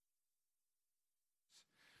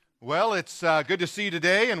Well, it's good to see you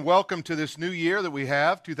today, and welcome to this new year that we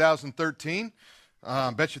have, 2013.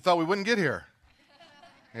 Bet you thought we wouldn't get here.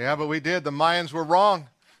 Yeah, but we did. The Mayans were wrong.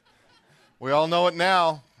 We all know it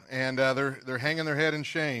now, and they're hanging their head in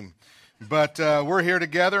shame. But we're here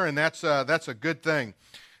together, and that's a good thing.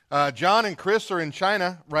 John and Chris are in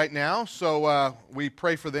China right now, so we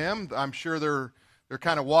pray for them. I'm sure they're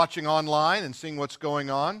kind of watching online and seeing what's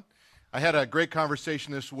going on. I had a great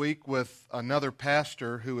conversation this week with another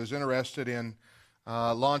pastor who is interested in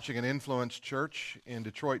launching an influence church in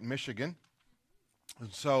Detroit, Michigan.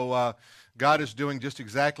 And so God is doing just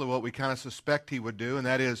exactly what we kind of suspect he would do, and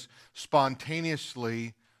that is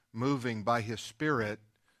spontaneously moving by his Spirit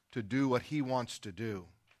to do what he wants to do.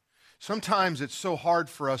 Sometimes it's so hard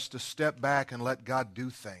for us to step back and let God do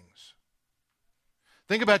things.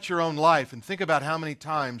 Think about your own life and think about how many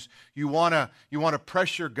times you want to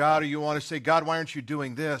pressure God, or you want to say, God, why aren't you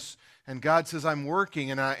doing this? And God says, I'm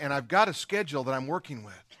working, and I've got a schedule that I'm working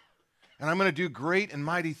with. And I'm going to do great and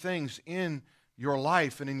mighty things in your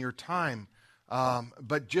life and in your time.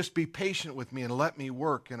 But just be patient with me and let me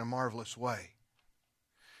work in a marvelous way.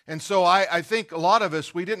 And so I think a lot of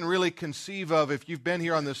us, we didn't really conceive of, if you've been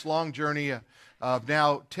here on this long journey of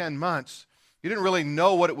now 10 months, you didn't really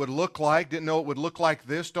know what it would look like, didn't know it would look like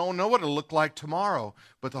this, don't know what it'll look like tomorrow,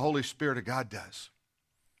 but the Holy Spirit of God does.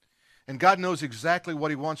 And God knows exactly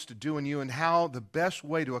what he wants to do in you and how the best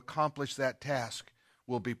way to accomplish that task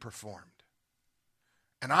will be performed.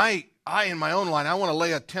 And I in my own line, I want to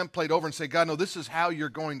lay a template over and say, God, no, this is how you're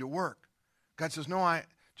going to work. God says, no,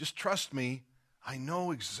 just trust me. I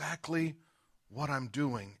know exactly what I'm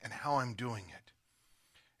doing and how I'm doing it.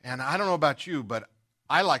 And I don't know about you, but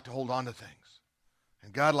I like to hold on to things.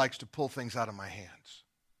 And God likes to pull things out of my hands.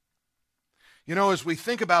 You know, as we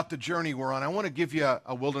think about the journey we're on, I want to give you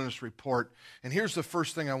a wilderness report. And here's the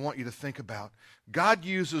first thing I want you to think about. God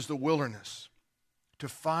uses the wilderness to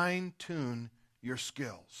fine-tune your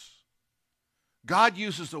skills. God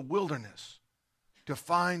uses the wilderness to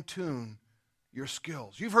fine-tune your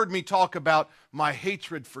skills. You've heard me talk about my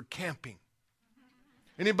hatred for camping.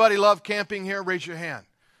 Anybody love camping here? Raise your hand.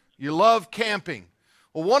 You love camping.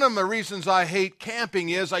 Well, one of the reasons I hate camping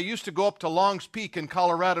is I used to go up to Long's Peak in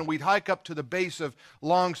Colorado, and we'd hike up to the base of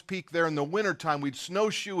Long's Peak there in the wintertime. We'd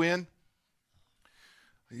snowshoe in.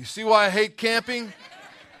 You see why I hate camping?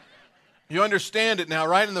 You understand it now,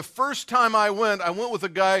 right? And the first time I went with a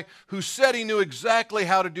guy who said he knew exactly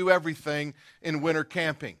how to do everything in winter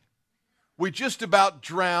camping. We just about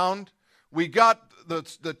drowned. We got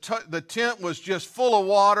the tent was just full of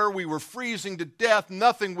water. We were freezing to death.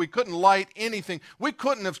 Nothing. We couldn't light anything. We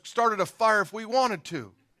couldn't have started a fire if we wanted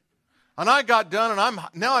to. And I got done, and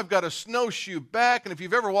now I've got a snowshoe back. And if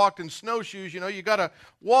you've ever walked in snowshoes, you know, you got to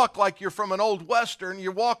walk like you're from an old Western.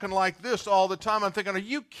 You're walking like this all the time. I'm thinking, are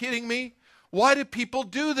you kidding me? Why do people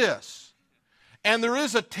do this? And there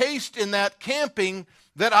is a taste in that camping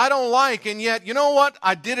that I don't like. And yet, you know what?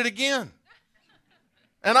 I did it again.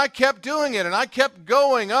 And I kept doing it, and I kept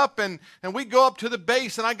going up, and we go up to the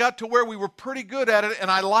base, and I got to where we were pretty good at it,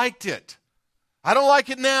 and I liked it. I don't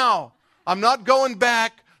like it now. I'm not going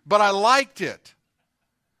back, but I liked it.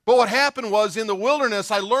 But what happened was, in the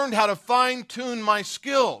wilderness, I learned how to fine-tune my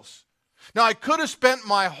skills. Now, I could have spent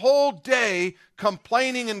my whole day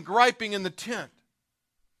complaining and griping in the tent.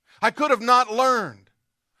 I could have not learned.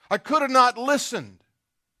 I could have not listened.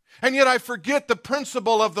 And yet I forget the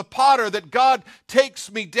principle of the potter, that God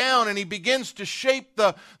takes me down and he begins to shape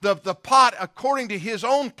the pot according to his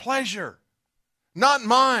own pleasure, not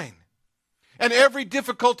mine. And every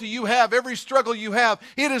difficulty you have, every struggle you have,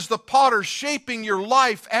 it is the potter shaping your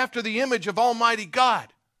life after the image of Almighty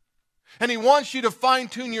God. And he wants you to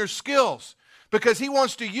fine-tune your skills because he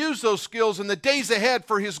wants to use those skills in the days ahead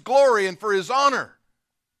for his glory and for his honor.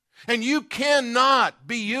 And you cannot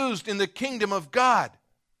be used in the kingdom of God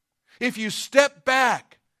if you step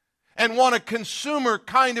back and want a consumer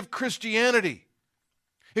kind of Christianity.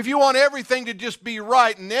 If you want everything to just be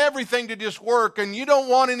right and everything to just work, and you don't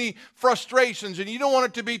want any frustrations, and you don't want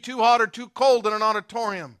it to be too hot or too cold in an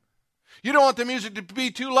auditorium. You don't want the music to be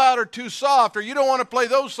too loud or too soft, or you don't want to play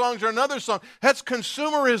those songs or another song. That's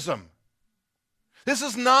consumerism. This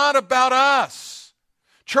is not about us.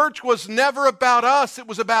 Church was never about us. It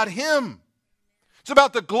was about him. It's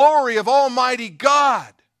about the glory of Almighty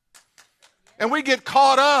God. And we get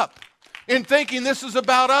caught up in thinking this is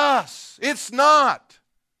about us. It's not.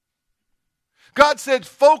 God said,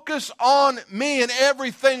 focus on me and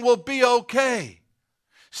everything will be okay.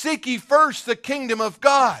 Seek ye first the kingdom of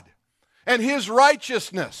God and his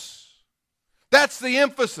righteousness. That's the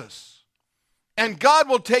emphasis. And God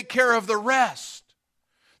will take care of the rest.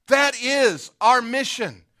 That is our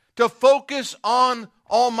mission, to focus on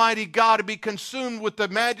Almighty God, to be consumed with the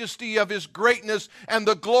majesty of His greatness and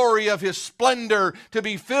the glory of His splendor, to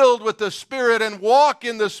be filled with the Spirit and walk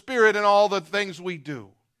in the Spirit in all the things we do.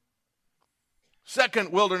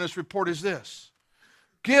 Second wilderness report is this: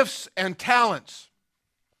 gifts and talents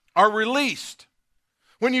are released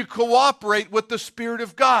when you cooperate with the Spirit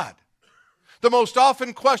of God. The most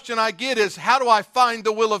often question I get is, how do I find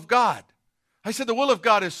the will of God? I said the will of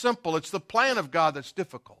God is simple. It's the plan of God that's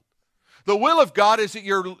difficult. The will of God is that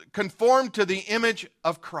you're conformed to the image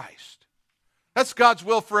of Christ. That's God's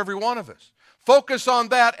will for every one of us. Focus on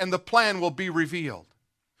that and the plan will be revealed.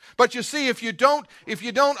 But you see, if you don't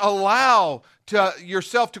allow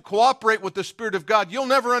yourself to cooperate with the Spirit of God, you'll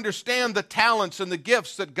never understand the talents and the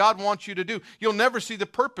gifts that God wants you to do. You'll never see the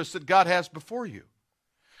purpose that God has before you.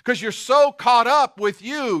 Because you're so caught up with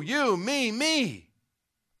you, me.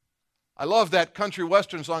 I love that country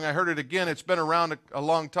western song. I heard it again. It's been around a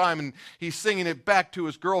long time, and he's singing it back to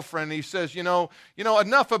his girlfriend. He says, you know,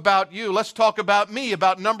 enough about you. Let's talk about me,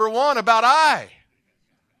 about number one, about I.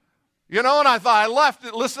 You know, and I thought,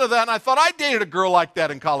 listened to that, and I thought, I dated a girl like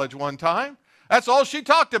that in college one time. That's all she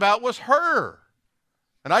talked about was her.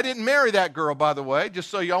 And I didn't marry that girl, by the way,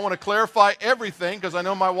 just so I want to clarify everything, because I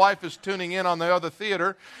know my wife is tuning in on the other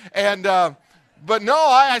theater. And but no,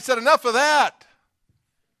 I said, enough of that.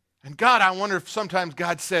 And God, I wonder if sometimes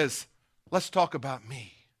God says, let's talk about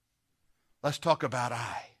me. Let's talk about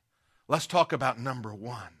I. Let's talk about number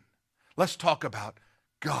one. Let's talk about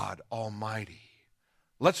God Almighty.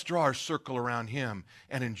 Let's draw our circle around Him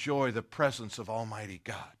and enjoy the presence of Almighty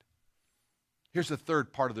God. Here's the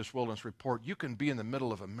third part of this wilderness report. You can be in the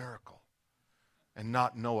middle of a miracle and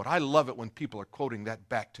not know it. I love it when people are quoting that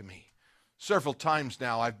back to me. Several times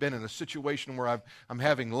now I've been in a situation where I'm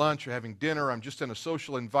having lunch or having dinner. I'm just in a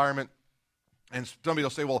social environment, and somebody will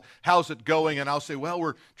say, well, how's it going? And I'll say, well,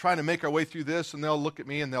 we're trying to make our way through this. And they'll look at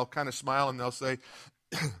me and they'll kind of smile and they'll say,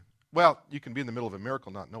 well, you can be in the middle of a miracle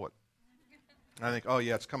and not know it. And I think, oh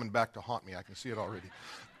yeah, it's coming back to haunt me. I can see it already.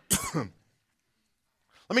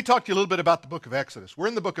 Let me talk to you a little bit about the book of Exodus. We're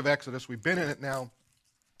in the book of Exodus. We've been in it now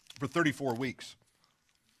for 34 weeks.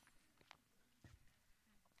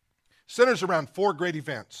 Centers around four great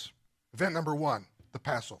events. Event number one, the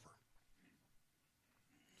Passover.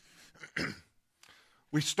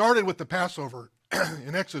 We started with the Passover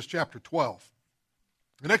in Exodus chapter 12.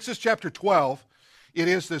 In Exodus chapter 12, it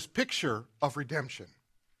is this picture of redemption.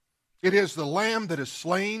 It is the lamb that is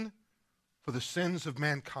slain for the sins of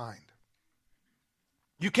mankind.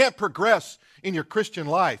 You can't progress in your Christian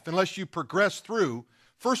life unless you progress through,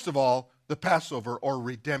 first of all, the Passover or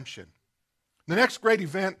redemption. The next great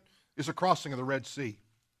event is a crossing of the Red Sea.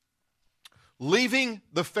 Leaving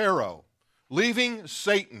the Pharaoh, leaving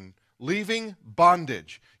Satan, leaving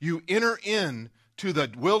bondage, you enter into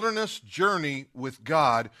the wilderness journey with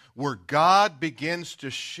God, where God begins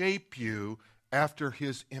to shape you after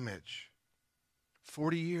His image.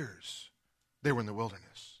 40 years they were in the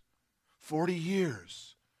wilderness. 40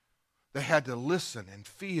 years they had to listen and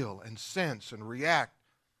feel and sense and react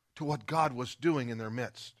to what God was doing in their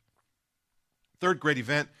midst. Third great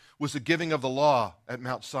event was the giving of the law at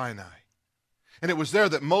Mount Sinai. And it was there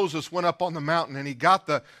that Moses went up on the mountain and he got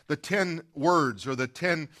the 10 words, or the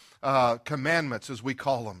 10 commandments as we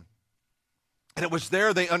call them. And it was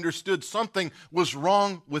there they understood something was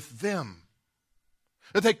wrong with them.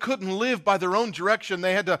 That they couldn't live by their own direction.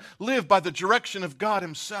 They had to live by the direction of God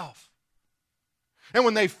Himself. And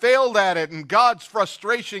when they failed at it and God's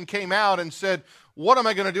frustration came out and said, what am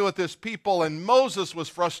I going to do with this people? And Moses was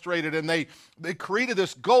frustrated and they created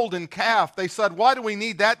this golden calf. They said, why do we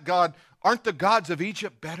need that God? Aren't the gods of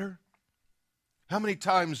Egypt better? How many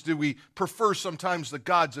times do we prefer sometimes the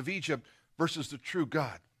gods of Egypt versus the true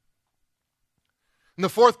God? And the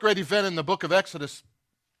fourth great event in the book of Exodus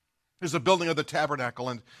is the building of the tabernacle,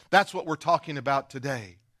 and that's what we're talking about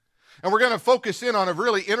today. And we're going to focus in on a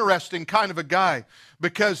really interesting kind of a guy,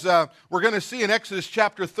 because we're going to see in Exodus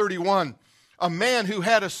chapter 31 a man who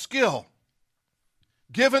had a skill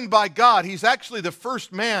given by God. He's actually the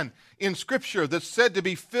first man in Scripture that's said to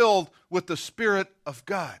be filled with the Spirit of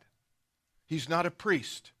God. He's not a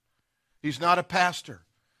priest. He's not a pastor.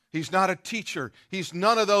 He's not a teacher. He's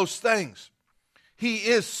none of those things. He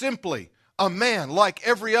is simply a man like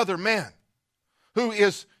every other man who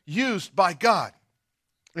is used by God.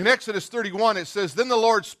 In Exodus 31, it says, then the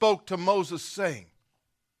Lord spoke to Moses, saying,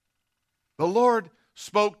 the Lord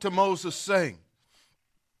spoke to Moses, saying,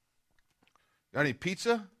 got any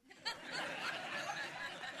pizza?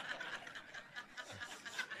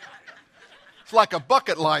 It's like a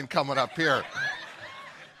bucket line coming up here.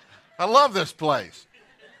 I love this place.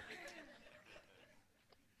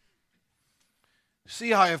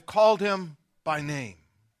 See, I have called him by name.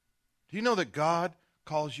 Do you know that God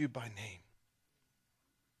calls you by name?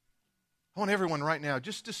 I want everyone right now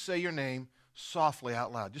just to say your name softly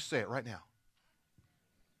out loud. Just say it right now.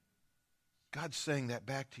 God's saying that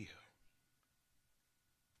back to you.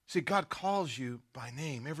 See, God calls you by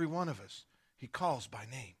name. Every one of us, he calls by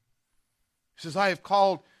name. He says, I have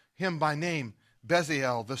called him by name,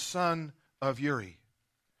 Bezalel, the son of Uri,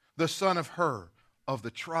 the son of Hur, of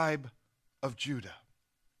the tribe of Judah.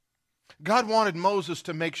 God wanted Moses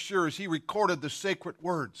to make sure, as he recorded the sacred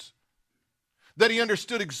words, that he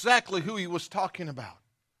understood exactly who he was talking about.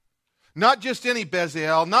 Not just any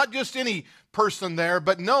Bezalel, not just any person there,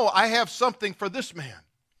 but no, I have something for this man.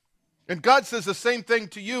 And God says the same thing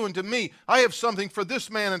to you and to me. I have something for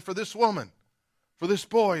this man and for this woman, for this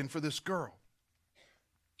boy and for this girl.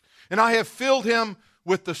 And I have filled him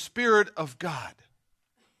with the Spirit of God,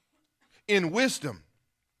 in wisdom,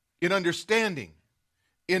 in understanding,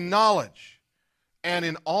 in knowledge, and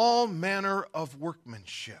in all manner of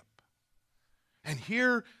workmanship. And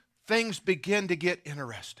here things begin to get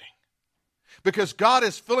interesting. Because God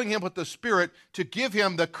is filling him with the Spirit to give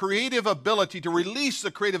him the creative ability, to release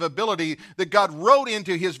the creative ability that God wrote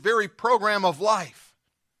into his very program of life,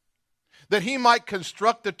 that he might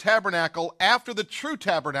construct the tabernacle after the true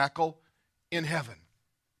tabernacle in heaven.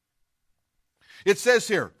 It says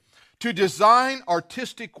here, to design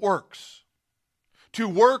artistic works, to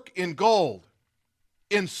work in gold,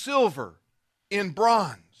 in silver, in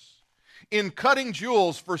bronze, in cutting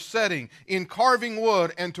jewels for setting, in carving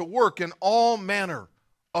wood, and to work in all manner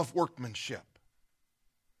of workmanship.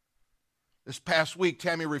 This past week,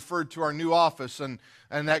 Tammy referred to our new office and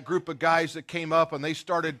that group of guys that came up and they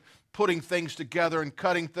started putting things together and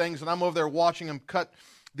cutting things, and I'm over there watching them cut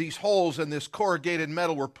these holes in this corrugated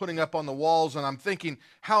metal we're putting up on the walls, and I'm thinking,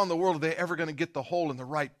 how in the world are they ever going to get the hole in the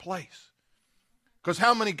right place? Because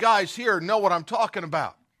how many guys here know what I'm talking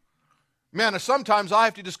about? Man, sometimes I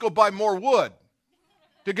have to just go buy more wood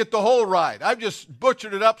to get the hole right. I've just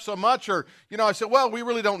butchered it up so much, or, I said, well, we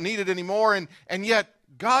really don't need it anymore. And yet,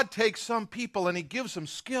 God takes some people and he gives them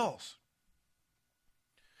skills.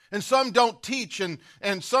 And some don't teach, and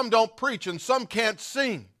some don't preach, and some can't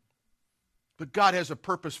sing. But God has a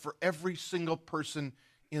purpose for every single person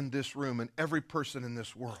in this room and every person in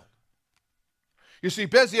this world. You see,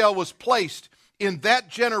 Bezalel was placed in that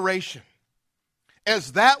generation,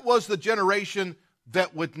 as that was the generation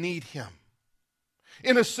that would need him.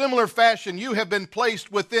 In a similar fashion, you have been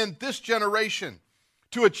placed within this generation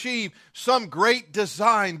to achieve some great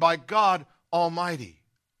design by God Almighty.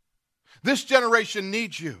 This generation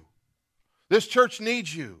needs you. This church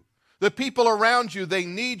needs you. The people around you, they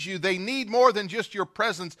need you. They need more than just your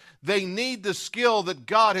presence. They need the skill that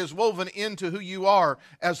God has woven into who you are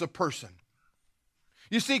as a person.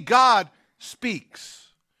 You see, God speaks.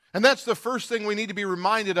 And that's the first thing we need to be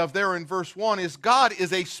reminded of there in verse 1 is God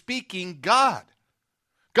is a speaking God.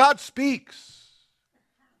 God speaks.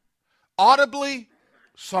 Audibly,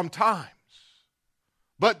 sometimes.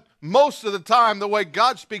 But most of the time, the way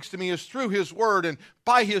God speaks to me is through his word and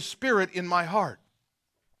by his Spirit in my heart.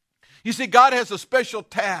 You see, God has a special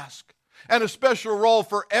task and a special role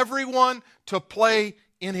for everyone to play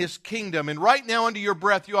in his kingdom. And right now, under your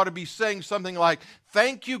breath, you ought to be saying something like,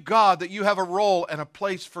 thank you, God, that you have a role and a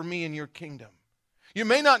place for me in your kingdom. You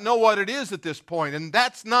may not know what it is at this point, and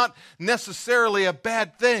that's not necessarily a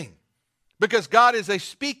bad thing, because God is a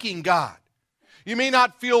speaking God. You may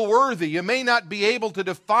not feel worthy. You may not be able to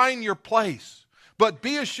define your place. But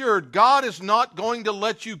be assured, God is not going to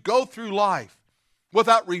let you go through life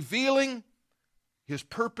without revealing his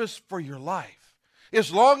purpose for your life. As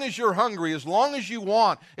long as you're hungry, as long as you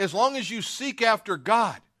want, as long as you seek after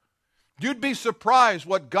God, you'd be surprised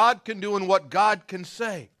what God can do and what God can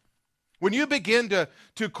say. When you begin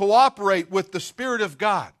to cooperate with the Spirit of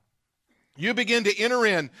God, you begin to enter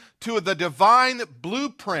into the divine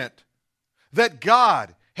blueprint that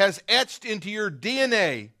God has etched into your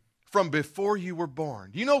DNA from before you were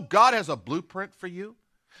born. Do you know God has a blueprint for you?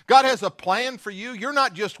 God has a plan for you. You're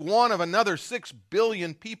not just one of another 6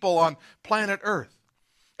 billion people on planet Earth.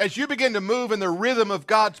 As you begin to move in the rhythm of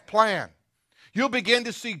God's plan, you'll begin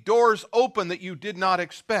to see doors open that you did not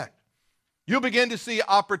expect. You'll begin to see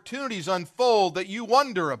opportunities unfold that you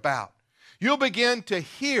wonder about. You'll begin to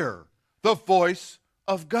hear the voice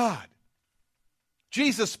of God.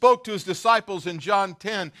 Jesus spoke to his disciples in John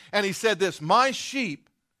 10, and he said this, my sheep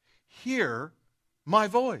hear my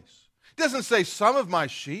voice. It doesn't say some of my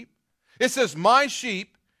sheep. It says my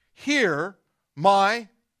sheep hear my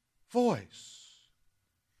voice.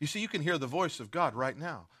 You see, you can hear the voice of God right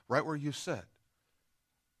now, right where you sit.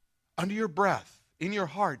 Under your breath, in your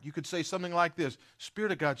heart, you could say something like this: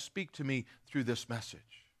 Spirit of God, speak to me through this message.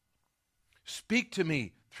 Speak to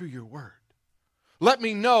me through your word. Let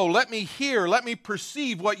me know, let me hear, let me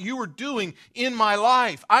perceive what you are doing in my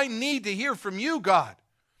life. I need to hear from you, God.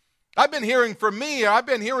 I've been hearing from me, I've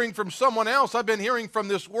been hearing from someone else, I've been hearing from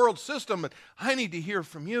this world system, but I need to hear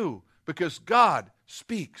from you because God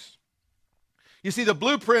speaks. You see, the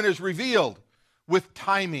blueprint is revealed with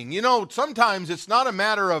timing. You know, sometimes it's not a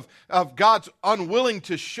matter of God's unwilling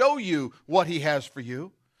to show you what he has for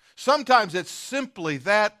you. Sometimes it's simply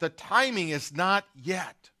that the timing is not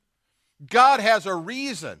yet. God has a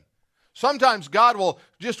reason. Sometimes God will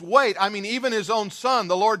just wait. I mean, even his own son,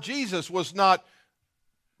 the Lord Jesus, was not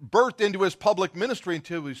birthed into his public ministry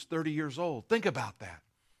until he was 30 years old. Think about that.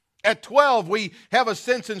 At 12, we have a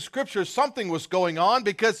sense in Scripture something was going on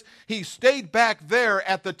because he stayed back there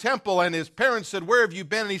at the temple and his parents said, "Where have you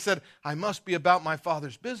been?" And he said, "I must be about my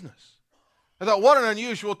Father's business." I thought, what an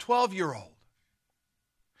unusual 12-year-old.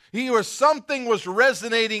 Something was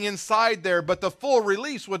resonating inside there, but the full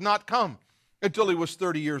release would not come until he was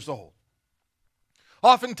 30 years old.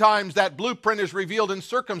 Oftentimes, that blueprint is revealed in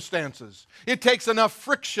circumstances. It takes enough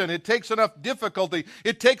friction, it takes enough difficulty,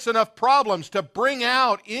 it takes enough problems to bring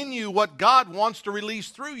out in you what God wants to release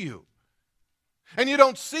through you. And you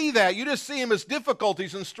don't see that. You just see him as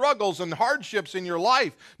difficulties and struggles and hardships in your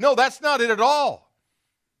life. No, that's not it at all.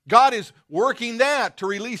 God is working that to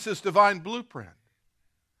release his divine blueprint.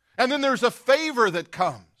 And then there's a favor that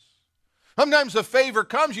comes. Sometimes the favor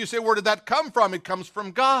comes, you say, where did that come from? It comes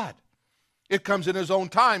from God. It comes in his own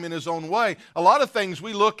time, in his own way. A lot of things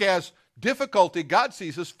we look as difficulty, God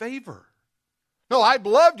sees as favor. No, I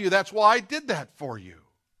loved you, that's why I did that for you.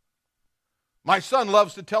 My son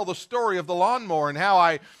loves to tell the story of the lawnmower and how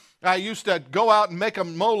I used to go out and make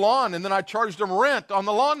him mow lawn, and then I charged him rent on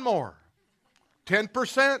the lawnmower.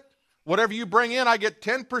 10%. Whatever you bring in, I get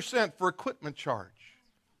 10% for equipment charge.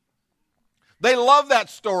 They love that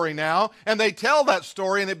story now, and they tell that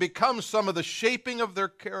story, and it becomes some of the shaping of their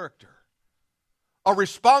character. A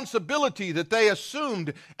responsibility that they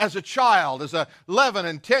assumed as a child, as a 11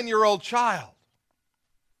 and 10-year-old child.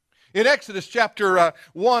 In Exodus chapter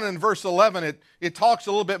 1 and verse 11, it talks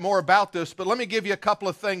a little bit more about this, but let me give you a couple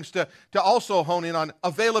of things to also hone in on.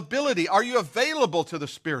 Availability. Are you available to the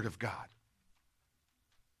Spirit of God?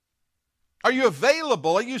 Are you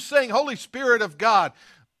available? Are you saying, Holy Spirit of God,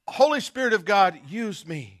 use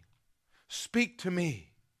me. Speak to me.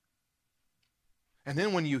 And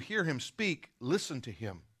then when you hear him speak, listen to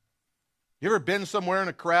him. You ever been somewhere in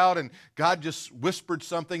a crowd and God just whispered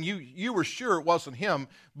something? You were sure it wasn't him,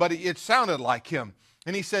 but it sounded like him.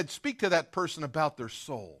 And he said, speak to that person about their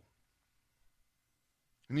soul.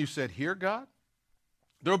 And you said, here, God?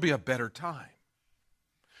 There'll be a better time.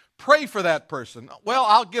 Pray for that person. Well,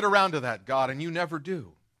 I'll get around to that, God, and you never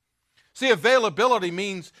do. See, availability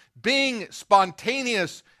means being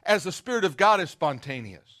spontaneous as the Spirit of God is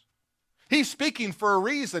spontaneous. He's speaking for a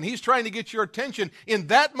reason. He's trying to get your attention in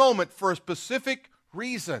that moment for a specific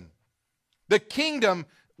reason. The kingdom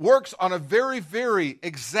works on a very, very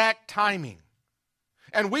exact timing.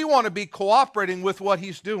 And we want to be cooperating with what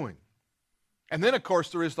he's doing. And then, of course,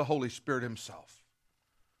 there is the Holy Spirit himself.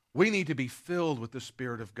 We need to be filled with the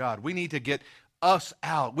Spirit of God. We need to get us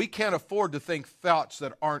out. We can't afford to think thoughts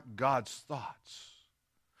that aren't God's thoughts.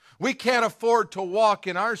 We can't afford to walk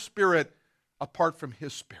in our spirit apart from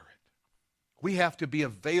his Spirit. We have to be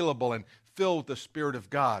available and filled with the Spirit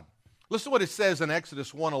of God. Listen to what it says in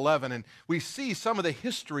Exodus 1:11, and we see some of the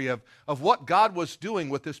history of what God was doing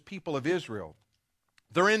with this people of Israel.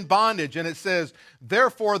 They're in bondage, and it says,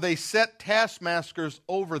 therefore they set taskmasters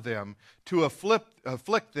over them to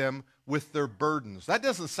afflict them with their burdens. That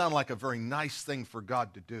doesn't sound like a very nice thing for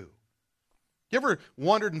God to do. You ever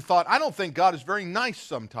wondered and thought, I don't think God is very nice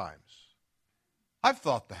sometimes. I've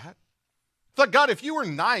thought that. I thought, God, if you were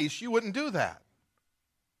nice, you wouldn't do that.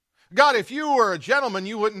 God, if you were a gentleman,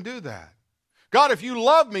 you wouldn't do that. God, if you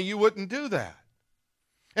loved me, you wouldn't do that.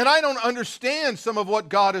 And I don't understand some of what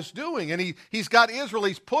God is doing. And he's got Israel,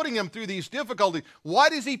 he's putting them through these difficulties. Why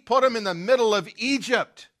does he put them in the middle of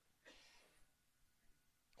Egypt?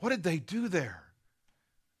 What did they do there?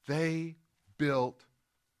 They built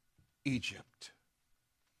Egypt.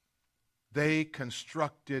 They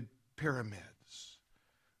constructed pyramids.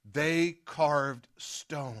 They carved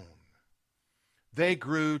stone. They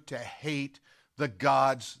grew to hate the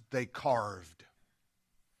gods they carved.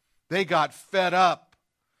 They got fed up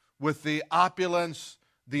with the opulence,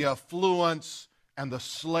 the affluence, and the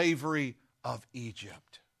slavery of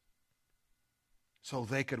Egypt so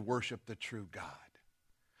they could worship the true God.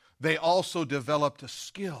 they also developed a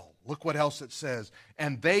skill. Look what else it says.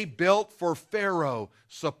 And they built for Pharaoh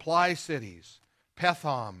supply cities,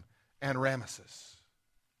 Pethom and Ramesses.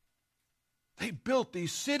 They built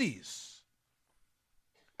these cities.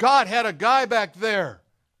 God had a guy back there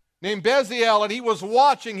named Bezalel, and he was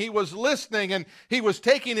watching, he was listening, and he was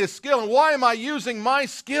taking his skill. And why am I using my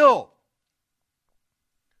skill?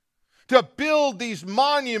 To build these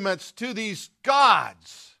monuments to these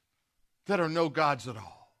gods that are no gods at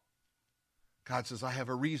all. God says, I have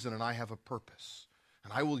a reason and I have a purpose.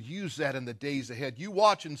 And I will use that in the days ahead. You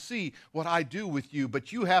watch and see what I do with you,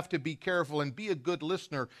 but you have to be careful and be a good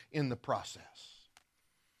listener in the process.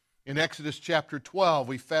 In Exodus chapter 12,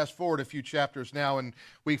 we fast forward a few chapters now, and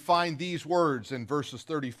we find these words in verses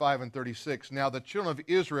 35 and 36. Now the children of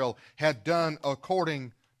Israel had done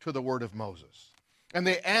according to the word of Moses. And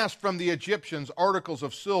they asked from the Egyptians articles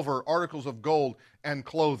of silver, articles of gold, and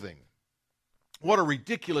clothing. What a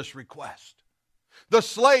ridiculous request. The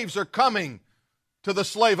slaves are coming to the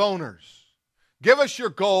slave owners. Give us your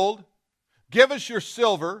gold, give us your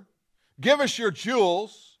silver, give us your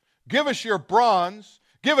jewels, give us your bronze,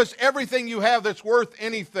 give us everything you have that's worth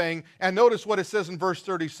anything. And notice what it says in verse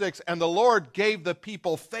 36. And the Lord gave the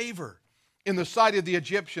people favor in the sight of the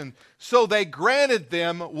Egyptians, so they granted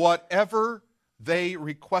them whatever they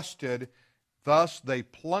requested. Thus they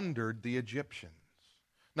plundered the Egyptians.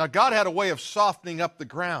 Now God had a way of softening up the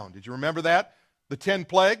ground. Did you remember that? The 10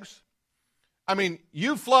 plagues? I mean,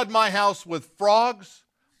 you flood my house with frogs,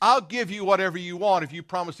 I'll give you whatever you want if you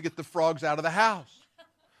promise to get the frogs out of the house.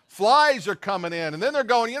 Flies are coming in, and then they're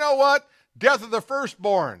going, you know what? Death of the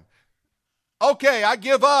firstborn. Okay, I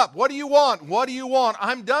give up. What do you want? What do you want?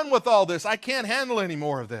 I'm done with all this. I can't handle any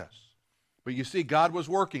more of this. But you see, God was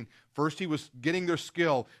working. First, he was getting their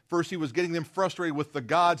skill. First, he was getting them frustrated with the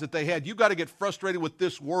gods that they had. You've got to get frustrated with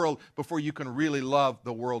this world before you can really love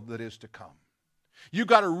the world that is to come. You've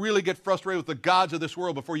got to really get frustrated with the gods of this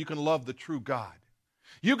world before you can love the true God.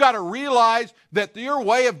 You've got to realize that your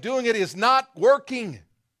way of doing it is not working.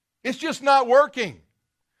 It's just not working.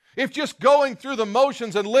 If just going through the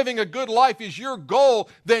motions and living a good life is your goal,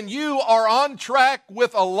 then you are on track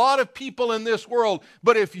with a lot of people in this world.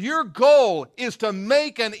 But if your goal is to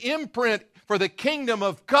make an imprint for the kingdom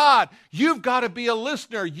of God, you've got to be a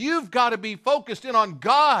listener. You've got to be focused in on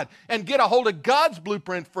God and get a hold of God's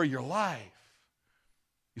blueprint for your life.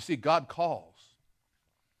 You see, God calls.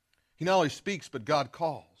 He not only speaks, but God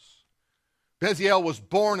calls. Bezalel was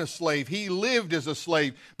born a slave. He lived as a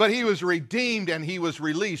slave, but he was redeemed and he was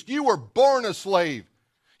released. You were born a slave.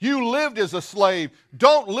 You lived as a slave.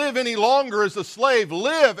 Don't live any longer as a slave.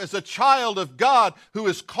 Live as a child of God who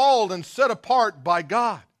is called and set apart by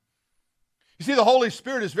God. You see, the Holy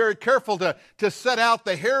Spirit is very careful to set out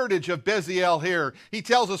the heritage of Bezalel here. He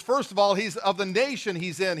tells us, first of all, he's of the nation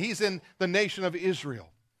he's in. He's in the nation of Israel.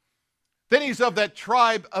 Then he's of that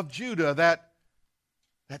tribe of Judah, that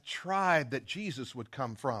tribe that Jesus would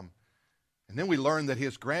come from. And then we learn that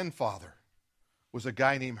his grandfather was a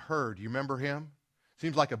guy named Hur. Do you remember him?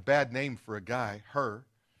 Seems like a bad name for a guy, Hur.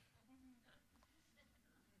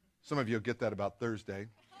 Some of you will get that about Thursday.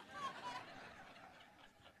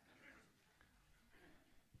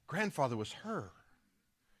 Grandfather was Hur.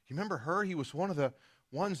 You remember Hur? He was one of the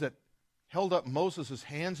ones that held up Moses'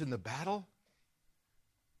 hands in the battle.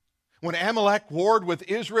 When Amalek warred with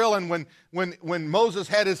Israel and when Moses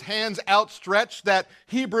had his hands outstretched, that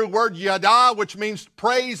Hebrew word yada, which means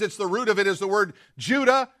praise, it's the root of it is the word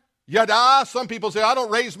Judah. Yada, some people say, I don't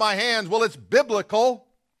raise my hands. Well, it's biblical.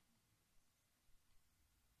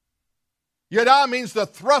 Yada means the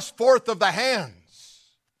thrust forth of the hands,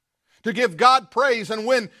 to give God praise. And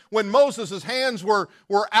when Moses' hands were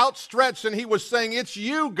outstretched and he was saying, it's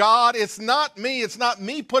you, God, it's not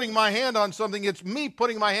me putting my hand on something, it's me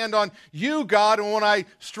putting my hand on you, God. And when I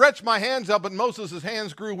stretched my hands up and Moses'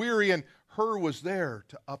 hands grew weary and Hur was there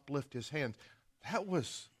to uplift his hands. That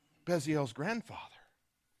was Bezalel's grandfather.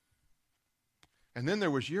 And then there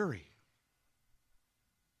was Uri.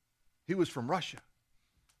 He was from Russia.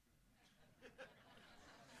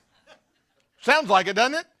 Sounds like it,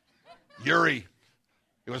 doesn't it? Uri.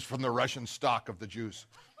 It was from the Russian stock of the Jews.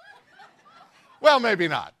 Well, maybe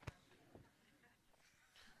not.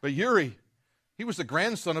 But Uri, he was the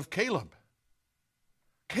grandson of Caleb.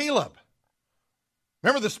 Caleb.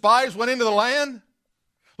 Remember the spies went into the land?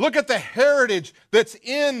 Look at the heritage that's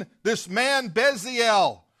in this man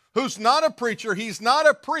Bezalel, who's not a preacher, he's not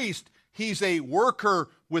a priest, he's a worker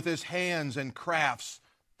with his hands and crafts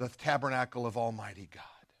the tabernacle of Almighty God.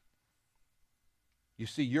 You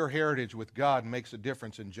see, your heritage with God makes a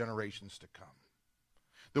difference in generations to come.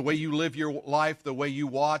 The way you live your life, the way you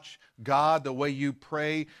watch God, the way you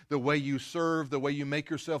pray, the way you serve, the way you make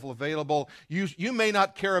yourself available. You may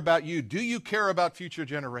not care about you. Do you care about future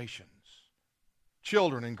generations?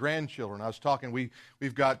 Children and grandchildren. I was talking,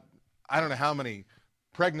 we've got, I don't know how many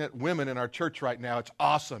pregnant women in our church right now. It's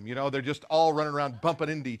awesome. You know, they're just all running around bumping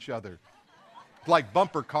into each other. It's like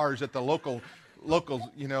bumper cars at the local,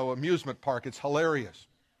 amusement park. It's hilarious.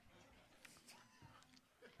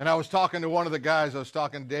 And I was talking to one of the guys, I was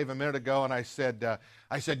talking to Dave a minute ago, and I said,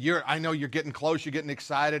 I know you're getting close, you're getting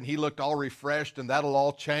excited, and he looked all refreshed, and that'll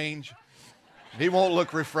all change. He won't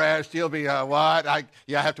look refreshed. He'll be, what? I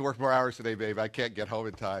have to work more hours today, babe. I can't get home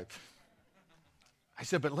in time. I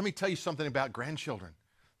said, but let me tell you something about grandchildren.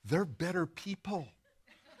 They're better people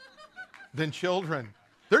than children.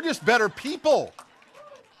 They're just better people.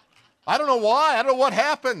 I don't know why. I don't know what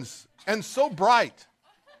happens. And so bright.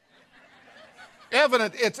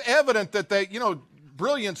 It's evident that they,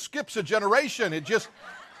 brilliance skips a generation.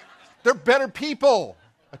 They're better people.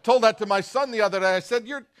 I told that to my son the other day. I said,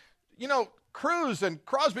 Cruz and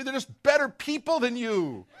Crosby, they're just better people than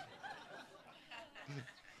you.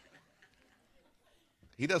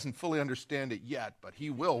 He doesn't fully understand it yet, but he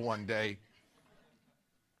will one day.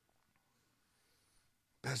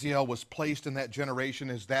 Bezalel was placed in that generation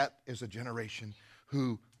as a generation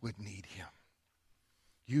who would need him.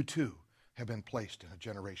 You too have been placed in a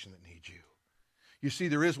generation that needs you. You see,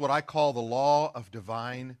 there is what I call the law of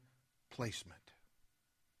divine placement.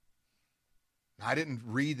 I didn't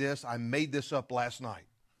read this. I made this up last night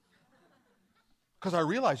because I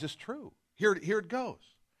realize it's true. Here it goes.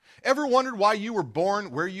 Ever wondered why you were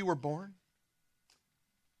born where you were born?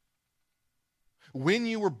 When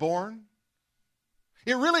you were born?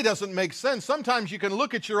 It really doesn't make sense. Sometimes you can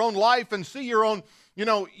look at your own life and see your own,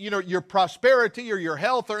 your prosperity or your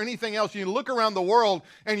health or anything else. You look around the world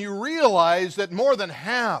and you realize that more than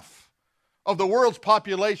half of the world's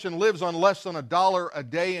population lives on less than $1 a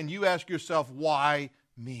day, and you ask yourself, why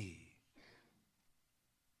me?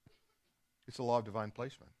 It's the law of divine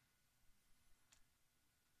placement.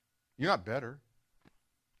 You're not better.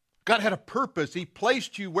 God had a purpose. He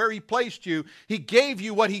placed you where He placed you. He gave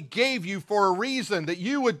you what He gave you for a reason, that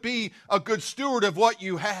you would be a good steward of what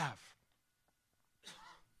you have.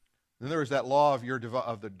 Then there is that law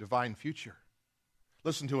of the divine future.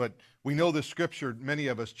 Listen to it. We know this scripture, many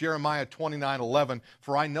of us. Jeremiah 29:11.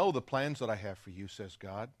 For I know the plans that I have for you, says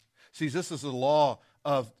God. See, this is the law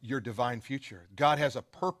of your divine future. God has a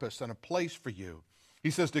purpose and a place for you. He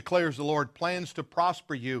says, declares the Lord, plans to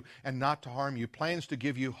prosper you and not to harm you, plans to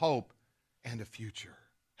give you hope and a future.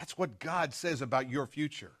 That's what God says about your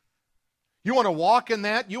future. You want to walk in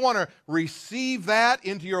that? You want to receive that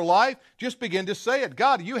into your life? Just begin to say it.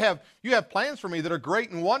 God, you have plans for me that are great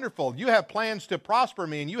and wonderful. You have plans to prosper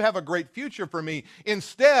me, and you have a great future for me.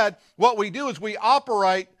 Instead, what we do is we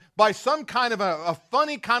operate by some kind of a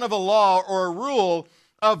funny kind of a law or a rule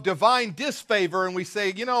of divine disfavor, and we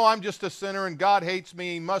say, I'm just a sinner and God hates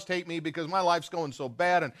me, He must hate me because my life's going so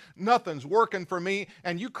bad and nothing's working for me,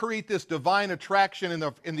 and you create this divine attraction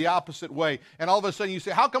in the opposite way, and all of a sudden you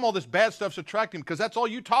say, how come all this bad stuff's attracting? Because that's all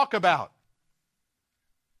you talk about.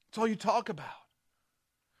 That's all you talk about.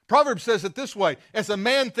 Proverbs says it this way, as a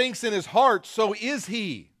man thinks in his heart, so is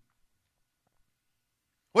he.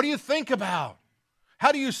 What do you think about?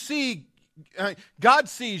 How do you see? God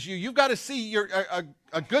sees you. You've got to see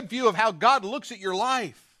a good view of how God looks at your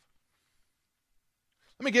life.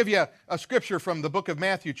 Let me give you a scripture from the book of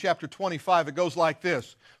Matthew, chapter 25. It goes like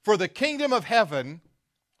this. For the kingdom of heaven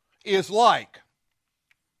is like.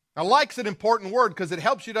 Now, like's an important word because it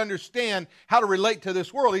helps you to understand how to relate to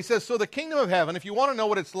this world. He says, so the kingdom of heaven, if you want to know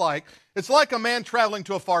what it's like a man traveling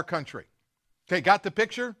to a far country. Okay, got the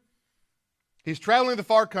picture? He's traveling to the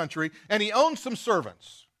far country, and he owns some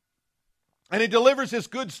servants. And he delivers his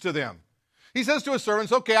goods to them. He says to his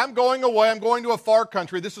servants, okay, I'm going away. I'm going to a far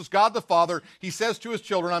country. This is God the Father. He says to his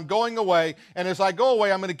children, I'm going away. And as I go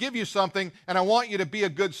away, I'm going to give you something, and I want you to be a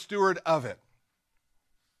good steward of it.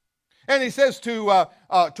 And he says to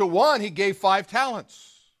one, he gave 5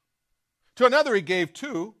 talents. To another, he gave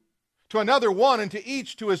 2. To another, 1, and to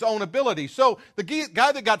each to his own ability. So the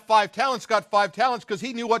guy that got 5 talents got 5 talents because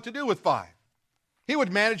he knew what to do with 5. He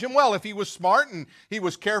would manage them well if he was smart and he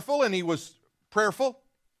was careful and he was prayerful.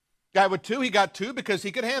 Guy with 2, he got 2 because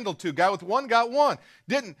he could handle 2. Guy with 1 got 1.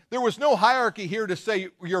 There was no hierarchy here to say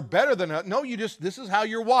you're better than that. No, this is how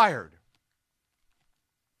you're wired.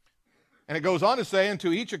 And it goes on to say, and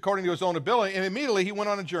to each according to his own ability, and immediately he went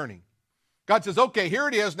on a journey. God says, okay, here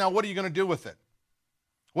it is. Now what are you going to do with it?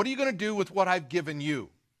 What are you going to do with what I've given you?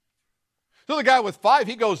 So the guy with 5,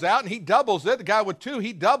 he goes out and he doubles it. The guy with 2,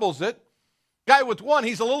 he doubles it. Guy with one,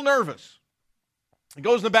 he's a little nervous. He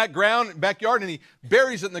goes in the backyard, and he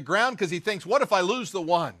buries it in the ground because he thinks, what if I lose the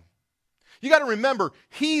one? You got to remember,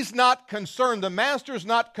 he's not concerned. The master's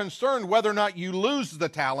not concerned whether or not you lose the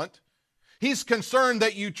talent. He's concerned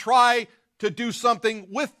that you try to do something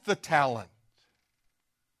with the talent.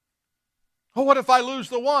 Oh, what if I lose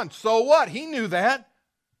the one? So what? He knew that.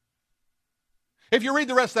 If you read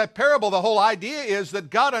the rest of that parable, the whole idea is that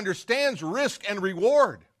God understands risk and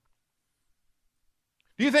reward.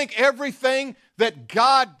 Do you think everything that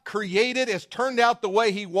God created has turned out the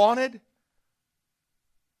way He wanted?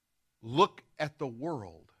 Look at the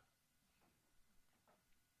world.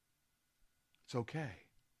 It's okay.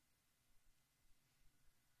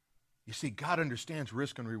 You see, God understands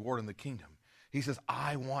risk and reward in the kingdom. He says,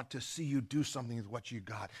 I want to see you do something with what you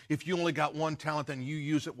got. If you only got one talent, then you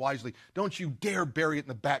use it wisely. Don't you dare bury it in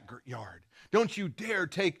the backyard. Don't you dare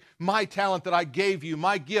take my talent that I gave you,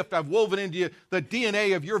 my gift I've woven into you, the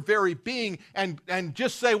DNA of your very being, and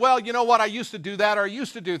just say, well, you know what, I used to do that, or I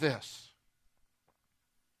used to do this.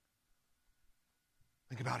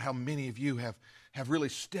 Think about how many of you have really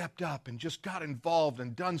stepped up and just got involved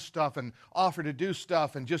and done stuff and offered to do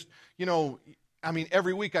stuff and just,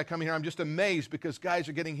 every week I come here, I'm just amazed because guys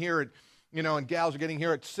are getting here at, and gals are getting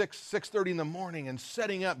here at 6:30 in the morning and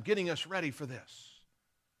setting up, getting us ready for this.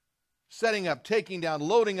 Setting up, taking down,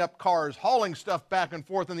 loading up cars, hauling stuff back and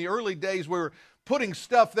forth. In the early days, we were putting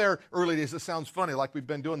stuff there. Early days, this sounds funny, like we've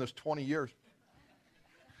been doing this 20 years.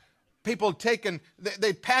 People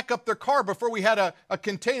they'd pack up their car before we had a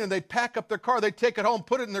container. They'd pack up their car, they'd take it home,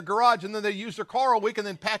 put it in their garage, and then they'd use their car all week and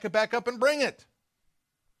then pack it back up and bring it.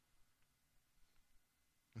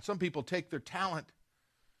 And some people take their talent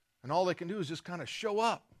and all they can do is just kind of show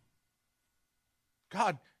up.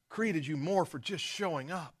 God created you more for just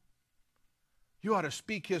showing up. You ought to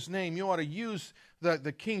speak His name. You ought to use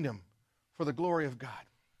the kingdom for the glory of God.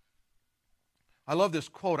 I love this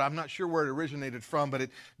quote. I'm not sure where it originated from, but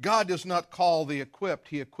God does not call the equipped.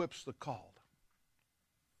 He equips the called.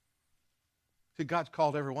 See, God's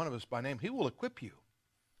called every one of us by name. He will equip you.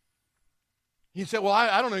 You say, well,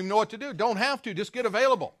 I don't even know what to do. Don't have to. Just get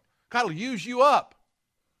available. God will use you up.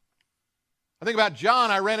 I think about John.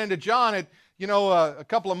 I ran into John at, a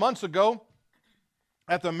couple of months ago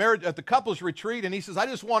at the couples retreat, and he says, I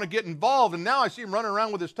just want to get involved. And now I see him running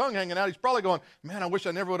around with his tongue hanging out. He's probably going, man, I wish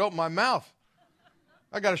I never would open my mouth.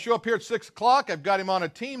 I got to show up here at 6 o'clock. I've got him on a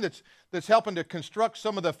team that's helping to construct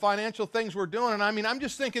some of the financial things we're doing. And I'm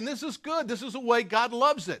just thinking, this is good. This is the way God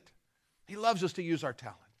loves it. He loves us to use our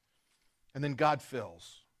talent. And then God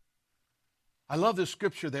fills. I love this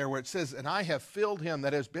scripture there where it says, and I have filled him,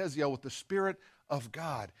 that is Bezalel, with the Spirit of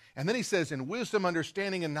God. And then he says, in wisdom,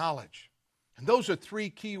 understanding, and knowledge. And those are three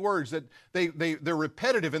key words that they're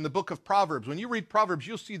repetitive in the book of Proverbs. When you read Proverbs,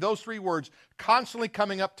 you'll see those three words constantly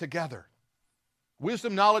coming up together.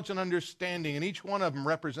 Wisdom, knowledge, and understanding, and each one of them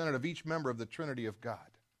representative of each member of the Trinity of God.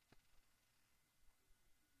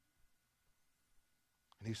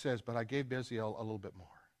 And he says, but I gave Bezalel a little bit more.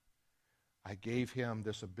 I gave him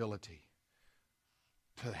this ability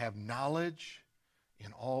to have knowledge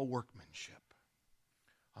in all workmanship.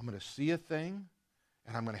 I'm going to see a thing,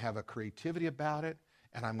 and I'm going to have a creativity about it,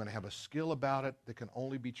 and I'm going to have a skill about it that can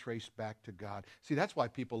only be traced back to God. See, that's why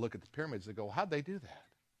people look at the pyramids and go, how'd they do that?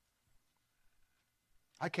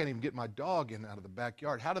 I can't even get my dog in out of the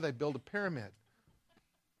backyard. How do they build a pyramid?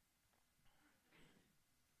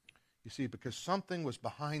 You see, because something was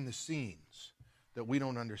behind the scenes that we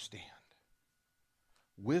don't understand.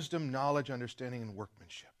 Wisdom, knowledge, understanding, and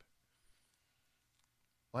workmanship.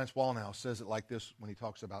 Lance Wallnau says it like this when he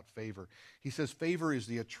talks about favor. He says, favor is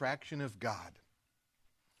the attraction of God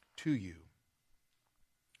to you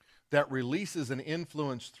that releases an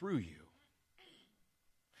influence through you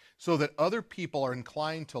so that other people are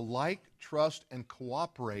inclined to like, trust, and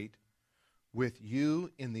cooperate with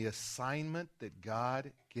you in the assignment that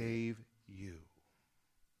God gave you.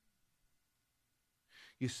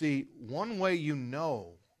 You see, one way you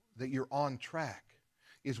know that you're on track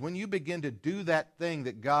is when you begin to do that thing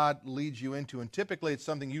that God leads you into, and typically it's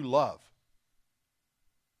something you love.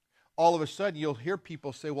 All of a sudden you'll hear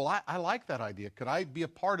people say, well, I like that idea. Could I be a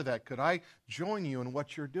part of that? Could I join you in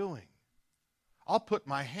what you're doing? I'll put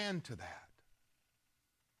my hand to that.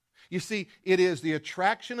 You see, it is the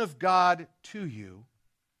attraction of God to you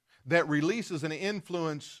that releases an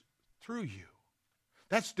influence through you.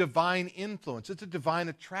 That's divine influence. It's a divine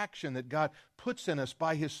attraction that God puts in us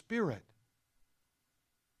by His Spirit.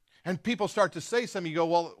 And people start to say something, you go,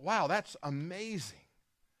 well, wow, that's amazing.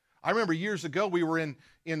 I remember years ago we were in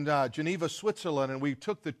Geneva, Switzerland, and we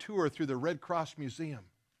took the tour through the Red Cross Museum.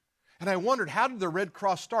 And I wondered, how did the Red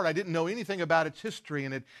Cross start? I didn't know anything about its history,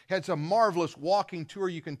 and it had some marvelous walking tour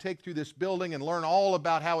you can take through this building and learn all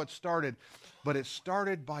about how it started. But it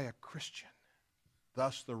started by a Christian,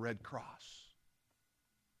 thus the Red Cross.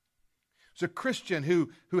 It's a Christian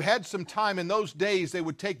who had some time. In those days, they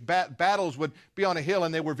would take battles, would be on a hill,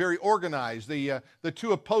 and they were very organized. The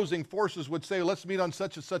two opposing forces would say, let's meet on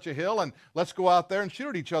such and such a hill, and let's go out there and shoot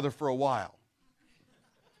at each other for a while.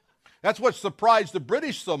 That's what surprised the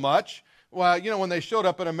British so much. Well, when they showed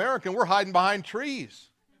up in America, and we're hiding behind trees.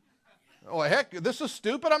 Oh, heck, this is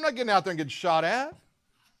stupid. I'm not getting out there and getting shot at.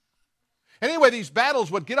 Anyway, these battles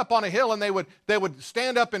would get up on a hill, and they would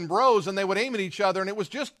stand up in rows, and they would aim at each other, and it was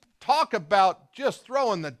just talk about just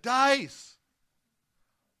throwing the dice.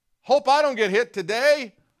 Hope I don't get hit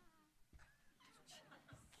today.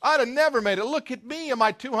 I'd have never made it. Look at me and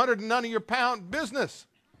my 200 and none of your pound business.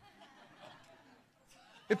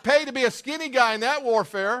 It paid to be a skinny guy in that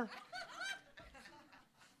warfare.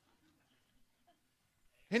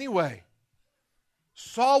 Anyway,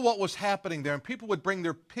 saw what was happening there, and people would bring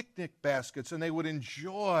their picnic baskets, and they would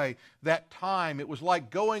enjoy that time. It was like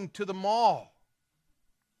going to the mall.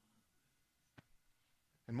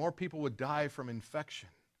 And more people would die from infection,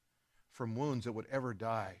 from wounds, than would ever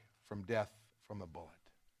die from death from a bullet.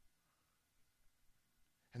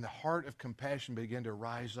 And the heart of compassion began to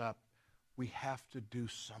rise up. We have to do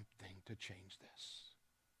something to change this.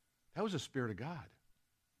 That was the Spirit of God.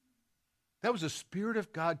 That was the Spirit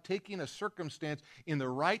of God taking a circumstance in the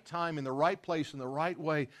right time, in the right place, in the right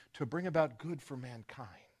way to bring about good for mankind.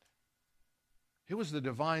 It was the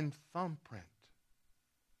divine thumbprint.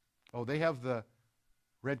 Oh, they have the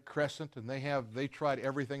Red Crescent, and they tried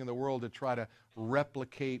everything in the world to try to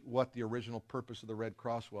replicate what the original purpose of the Red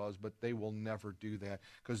Cross was, but they will never do that,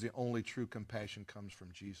 because the only true compassion comes from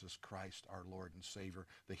Jesus Christ, our Lord and Savior,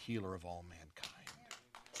 the healer of all mankind.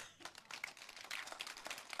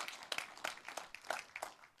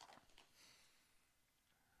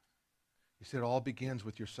 He said it all begins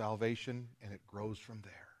with your salvation, and it grows from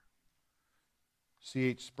there.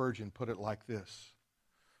 C.H. Spurgeon put it like this: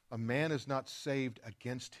 a man is not saved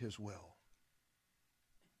against his will.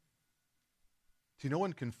 See, no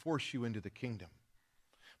one can force you into the kingdom,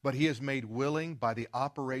 but he is made willing by the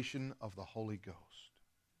operation of the Holy Ghost.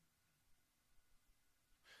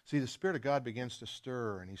 See, the Spirit of God begins to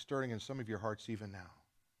stir, and he's stirring in some of your hearts even now.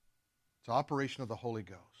 It's operation of the Holy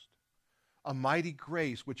Ghost. A mighty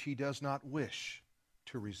grace which he does not wish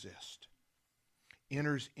to resist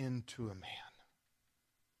enters into a man.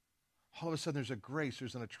 All of a sudden there's a grace,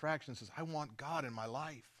 there's an attraction that says, I want God in my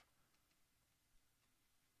life.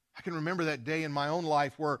 I can remember that day in my own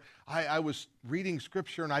life where I was reading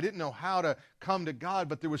Scripture and I didn't know how to come to God,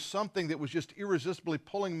 but there was something that was just irresistibly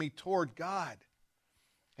pulling me toward God.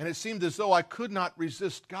 And it seemed as though I could not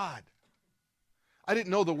resist God. I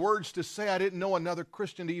didn't know the words to say. I didn't know another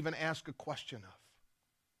Christian to even ask a question of.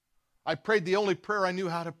 I prayed the only prayer I knew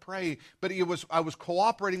how to pray, but I was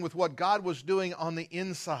cooperating with what God was doing on the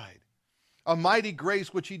inside. A mighty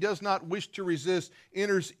grace which he does not wish to resist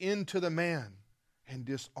enters into the man and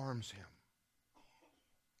disarms him.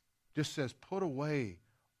 Just says, put away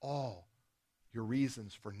all your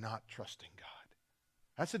reasons for not trusting God.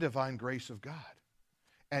 That's the divine grace of God.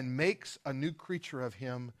 And makes a new creature of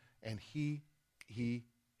him, and he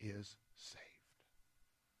is saved.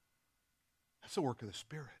 That's the work of the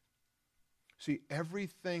Spirit. See,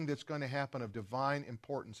 everything that's going to happen of divine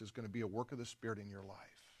importance is going to be a work of the Spirit in your life.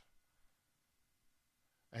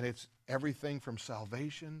 And it's everything from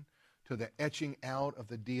salvation to the etching out of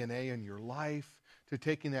the DNA in your life, to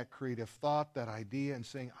taking that creative thought, that idea, and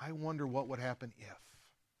saying, I wonder what would happen if.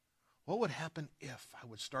 What would happen if I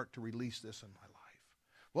would start to release this in my life?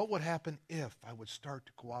 What would happen if I would start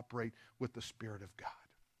to cooperate with the Spirit of God?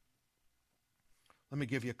 Let me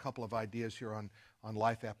give you a couple of ideas here on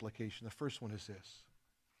life application. The first one is this: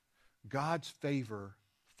 God's favor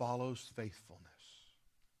follows faithfulness.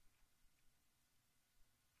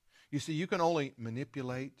 You see, you can only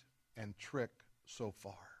manipulate and trick so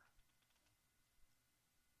far.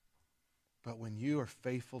 But when you are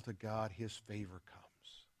faithful to God, his favor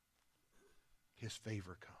comes. His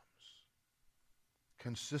favor comes.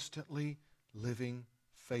 Consistently living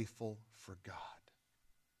faithful for God.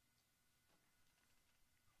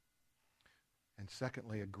 And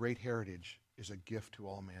secondly, a great heritage is a gift to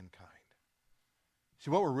all mankind. See,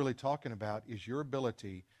 what we're really talking about is your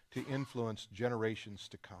ability to influence generations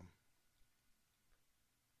to come.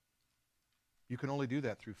 You can only do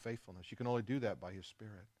that through faithfulness. You can only do that by his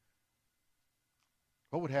Spirit.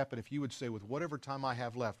 What would happen if you would say, with whatever time I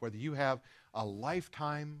have left, whether you have a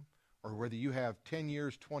lifetime or whether you have 10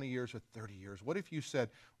 years, 20 years, or 30 years, what if you said,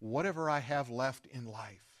 whatever I have left in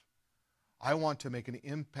life, I want to make an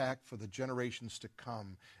impact for the generations to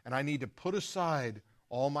come, and I need to put aside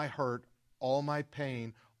all my hurt, all my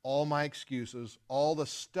pain, all my excuses, all the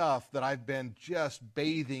stuff that I've been just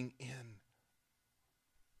bathing in.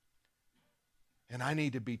 And I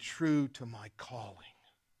need to be true to my calling.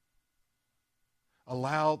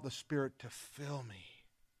 Allow the Spirit to fill me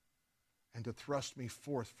and to thrust me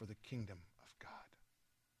forth for the kingdom of God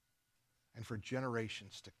and for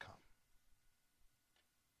generations to come.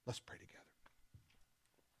 Let's pray together.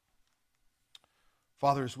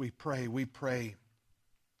 Father, as we pray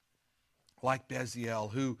like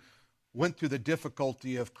Bezalel, who went through the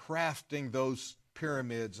difficulty of crafting those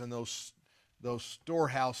pyramids and those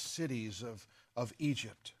storehouse cities of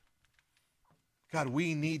Egypt. God,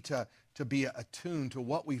 we need to be attuned to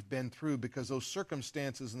what we've been through, because those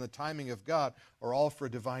circumstances and the timing of God are all for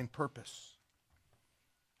a divine purpose.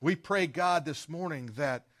 We pray, God, this morning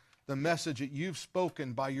that the message that you've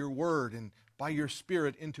spoken by your word and by your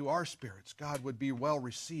Spirit into our spirits, God, would be well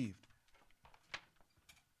received.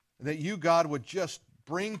 That you, God, would just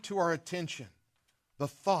bring to our attention the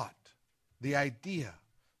thought, the idea,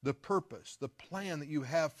 the purpose, the plan that you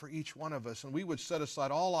have for each one of us. And we would set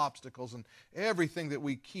aside all obstacles and everything that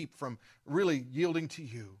we keep from really yielding to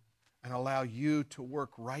you and allow you to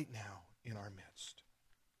work right now in our midst.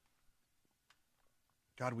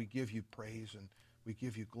 God, we give you praise and we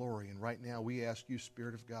give you glory. And right now we ask you,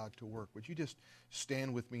 Spirit of God, to work. Would you just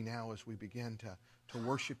stand with me now as we begin to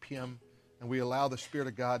worship him, and we allow the Spirit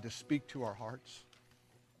of God to speak to our hearts?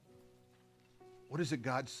 What is it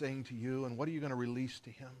God's saying to you, and what are you going to release to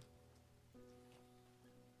him?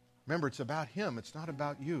 Remember, it's about him. It's not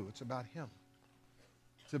about you. It's about him.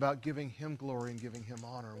 It's about giving him glory and giving him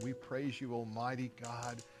honor. And we praise you, Almighty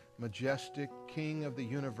God, majestic King of the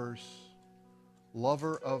universe,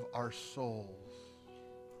 lover of our souls,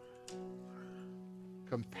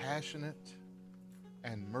 compassionate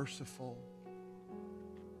and merciful,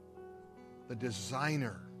 the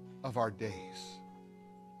designer of our days,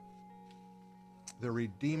 the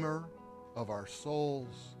redeemer of our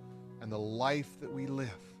souls, and the life that we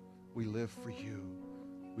live for you.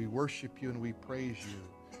 We worship you and we praise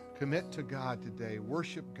you. Commit to God today.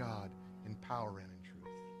 Worship God in power and in